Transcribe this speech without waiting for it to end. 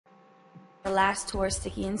Her last tour,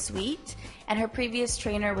 Sticky and Sweet, and her previous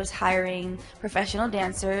trainer was hiring professional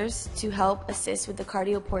dancers to help assist with the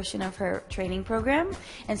cardio portion of her training program.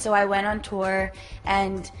 And so I went on tour,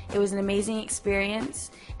 and it was an amazing experience,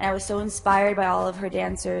 and I was so inspired by all of her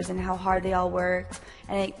dancers and how hard they all worked,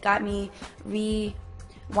 and it got me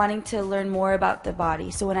wanting to learn more about the body.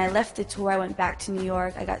 So when I left the tour, I went back to New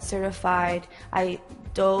York, I got certified, I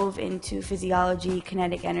dove into physiology,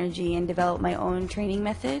 kinetic energy, and developed my own training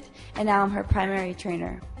method, and now I'm her primary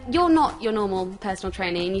trainer. You're not your normal personal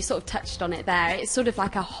trainer, and you sort of touched on it there. It's sort of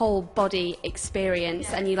like a whole body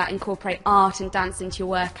experience, and you like incorporate art and dance into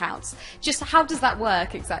your workouts. Just how does that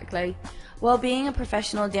work exactly? Well, being a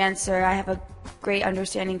professional dancer, I have a great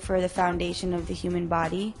understanding for the foundation of the human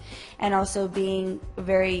body, and also being a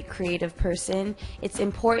very creative person, it's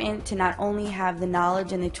important to not only have the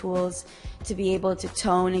knowledge and the tools to be able to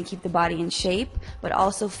tone and keep the body in shape, but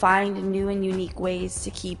also find new and unique ways to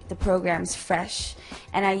keep the programs fresh.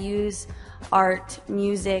 And I use art,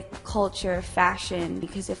 music, culture, fashion,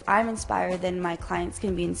 because if I'm inspired, then my clients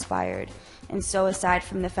can be inspired. And so aside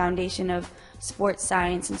from the foundation of sports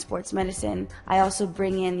science and sports medicine, I also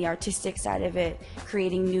bring in the artistic side of it,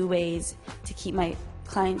 creating new ways to keep my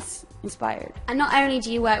clients inspired. And not only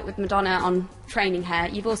do you work with Madonna on training her,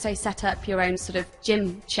 you've also set up your own sort of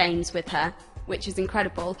gym chains with her, which is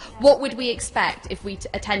incredible. What would we expect if we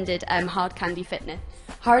attended Hard Candy Fitness?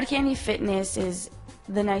 Hard Candy Fitness is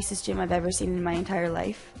the nicest gym I've ever seen in my entire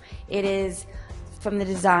life. It is, from the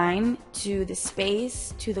design to the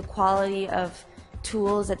space to the quality of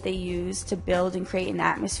tools that they use to build and create an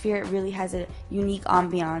atmosphere, it really has a unique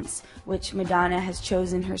ambiance, which Madonna has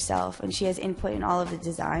chosen herself, and she has input in all of the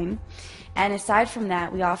design. And aside from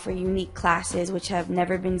that, we offer unique classes which have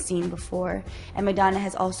never been seen before, and Madonna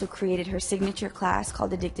has also created her signature class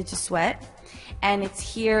called Addicted to Sweat, and it's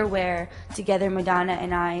here where together Madonna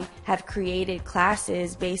and I have created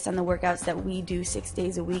classes based on the workouts that we do 6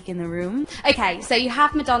 days a week in the room. Okay, so you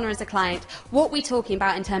have Madonna as a client. What are we talking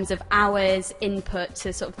about in terms of hours input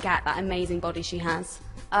to sort of get that amazing body she has?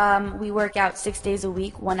 We work out 6 days a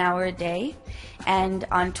week, 1 hour a day, and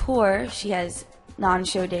on tour she has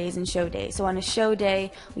non-show days and show days. So on a show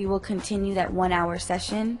day, we will continue that 1 hour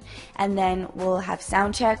session, and then we'll have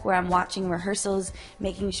sound check where I'm watching rehearsals,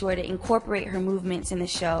 making sure to incorporate her movements in the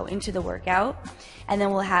show into the workout, and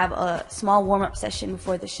then we'll have a small warm-up session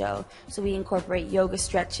before the show. So we incorporate yoga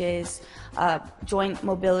stretches, joint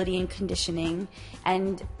mobility and conditioning,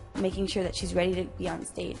 and making sure that she's ready to be on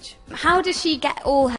stage. How does she get all her